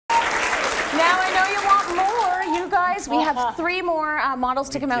Now I know you want more, you guys. We have 3 more models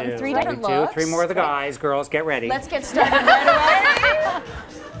to come out in 3 different looks. 3 more of the guys. Girls, get ready. Let's get started right away.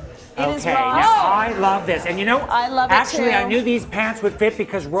 Okay, now I love this. And you know, I love it actually, too. I knew these pants would fit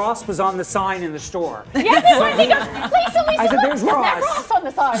because Ross was on the sign in the store. Yes, it was. He goes, Lisa, I said, there's Ross. Ross on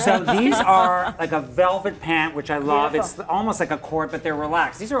the side. So these are like a velvet pant, which I love. Beautiful. It's almost like a cord, but they're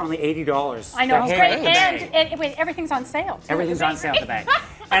relaxed. These are only $80. I know, it's They're great. And wait, everything's on sale. Too. everything's on sale today.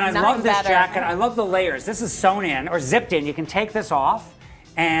 And I love this jacket. I love the layers. This is sewn in or zipped in. You can take this off.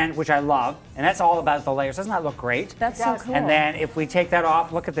 And which I love, and that's all about the layers. Doesn't that look great? That's so cool. And then if we take that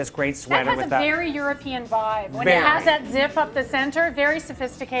off, look at this great sweater that has with a that. very European vibe. When it has that zip up the center, very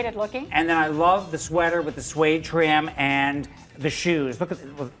sophisticated looking. And then I love the sweater with the suede trim and the shoes. Look at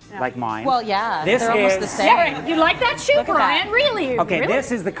like mine. Well, yeah, this they're almost the same. Yeah, you like that shoe, Brian? That. Really? Okay, really?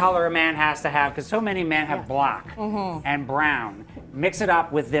 this is the color a man has to have because so many men have black and brown. Mix it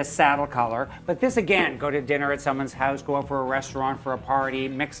up with this saddle color. But this again, go to dinner at someone's house, go out for a restaurant for a party,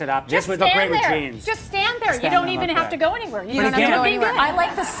 mix it up. Just this would look great there. with jeans. Just stand there. Stand you don't there even like have that. to go anywhere. You You don't don't have to have go to be anywhere. good. I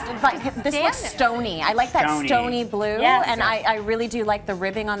like this. Like, this looks stony. I like that stony blue, Yes. and I really do like the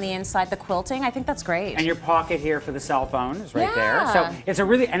ribbing on the inside, the quilting. I think that's great. And your pocket here for the cell phone is right there. Yeah. So it's a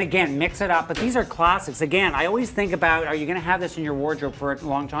really, and again, mix it up. But these are classics. Again, I always think about, are you going to have this in your wardrobe for a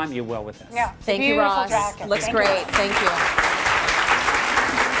long time? You will with this. Yeah. Thank you, Ross. Jacket. Looks Thank great. you. Thank you.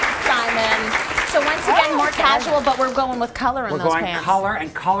 Simon. So once again, more casual, but we're going with color in We're those going pants. color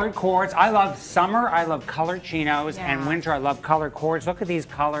and colored cords. I love summer. I love colored chinos, and winter I love colored cords. Look at these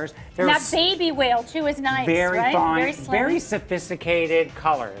colors. They're And that baby whale too is nice. very right? fine, Very, very sophisticated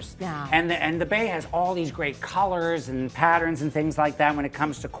colors. Yeah. And the Bay has all these great colors and patterns and things like that when it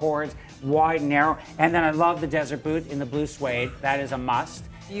comes to cords, wide and narrow. And then I love the desert boot in the blue suede. That is a must.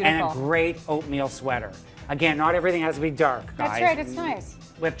 Beautiful. And a great oatmeal sweater. Again, not everything has to be dark, guys. That's right. It's nice.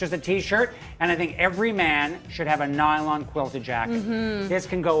 With just a t-shirt, and I think every man should have a nylon quilted jacket. This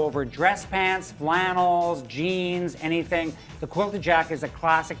can go over dress pants, flannels, jeans, anything. The quilted jacket is a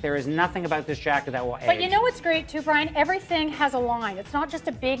classic. There is nothing about this jacket that will age. But you know what's great too, Brian? Everything has a line. It's not just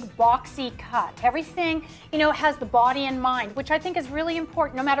a big boxy cut. Everything, you know, has the body in mind, which I think is really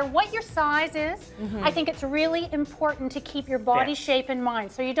important. No matter what your size is, I think it's really important to keep your body shape in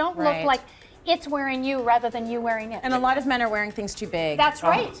mind, so you don't look like it's wearing you rather than you wearing it. And a lot of men are wearing things too big. That's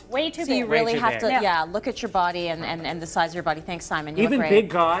right. Way too big. So you really have to, Yeah. look at your body and the size of your body. Thanks, Simon. You Even look great. big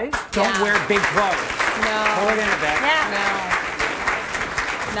guys don't wear big clothes. No. Pull it in a bit. No.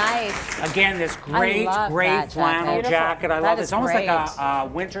 Nice. Again, this great flannel jacket. I love it. It's almost like a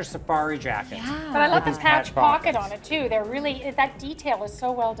winter safari jacket. But I love the patch pocket on it too. They're really, that detail is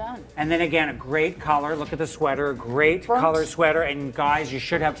so well done. And then again, a great color. Look at the sweater. Great color sweater. And guys, you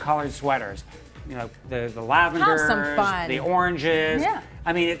should have colored sweaters. You know, the lavenders, have some fun. the oranges. Yeah.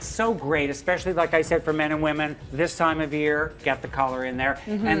 I mean, it's so great, especially like I said, for men and women. This time of year, get the color in there.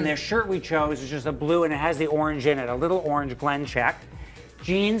 And the shirt we chose is just a blue, and it has the orange in it, a little orange blend check.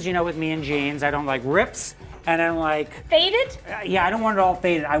 Jeans, you know, with me and jeans, I don't like rips. And I'm like... Faded? Yeah, I don't want it all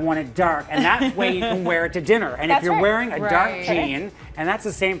faded. I want it dark. And that way you can wear it to dinner. And if you're wearing a dark jean, and that's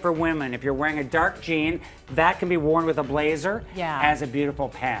the same for women, if you're wearing a dark jean, that can be worn with a blazer as a beautiful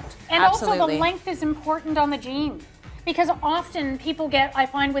pant. And also the length is important on the jean. Because often people get, I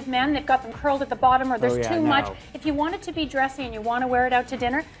find with men, they've got them curled at the bottom or there's too much. If you want it to be dressy and you want to wear it out to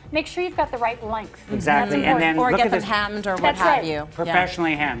dinner, make sure you've got the right length. Exactly. And then or look get at them this. hemmed or what have you.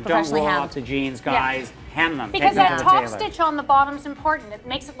 Professionally hemmed. Don't roll up the jeans, guys. Hem them. Because that top stitch on the bottom is important. It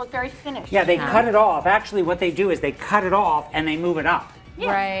makes it look very finished. Yeah, they cut it off. Actually, what they do is they cut it off and they move it up.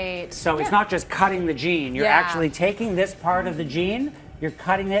 Right. So it's not just cutting the jean. You're actually taking this part of the jean, you're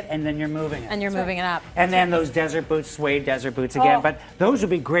cutting it, and then you're moving it. And you're moving it up. And then those desert boots, suede desert boots again. But those would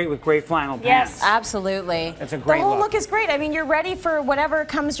be great with great flannel pants. Yes, absolutely. It's a great The whole look is great. I mean, you're ready for whatever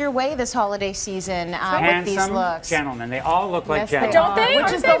comes your way this holiday season with these looks. Gentlemen. They all look like gentlemen. Don't they?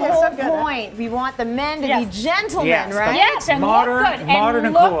 Which is the whole point. We want the men to be gentlemen, right? Yes, and modern, look good. Modern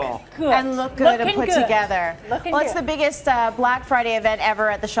and cool. And look good and put together. Looking Well, it's the biggest Black Friday event ever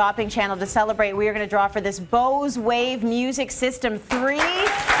at the Shopping Channel. To celebrate, we are going to draw for this Bose Wave Music System 3. If you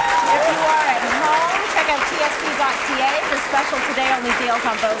are at home, check out tsc.ca for special today-only deals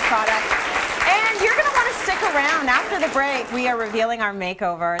on Bose products. And you're going to want to stick around. After the break, we are revealing our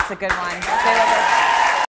makeover. It's a good one. Stay with us.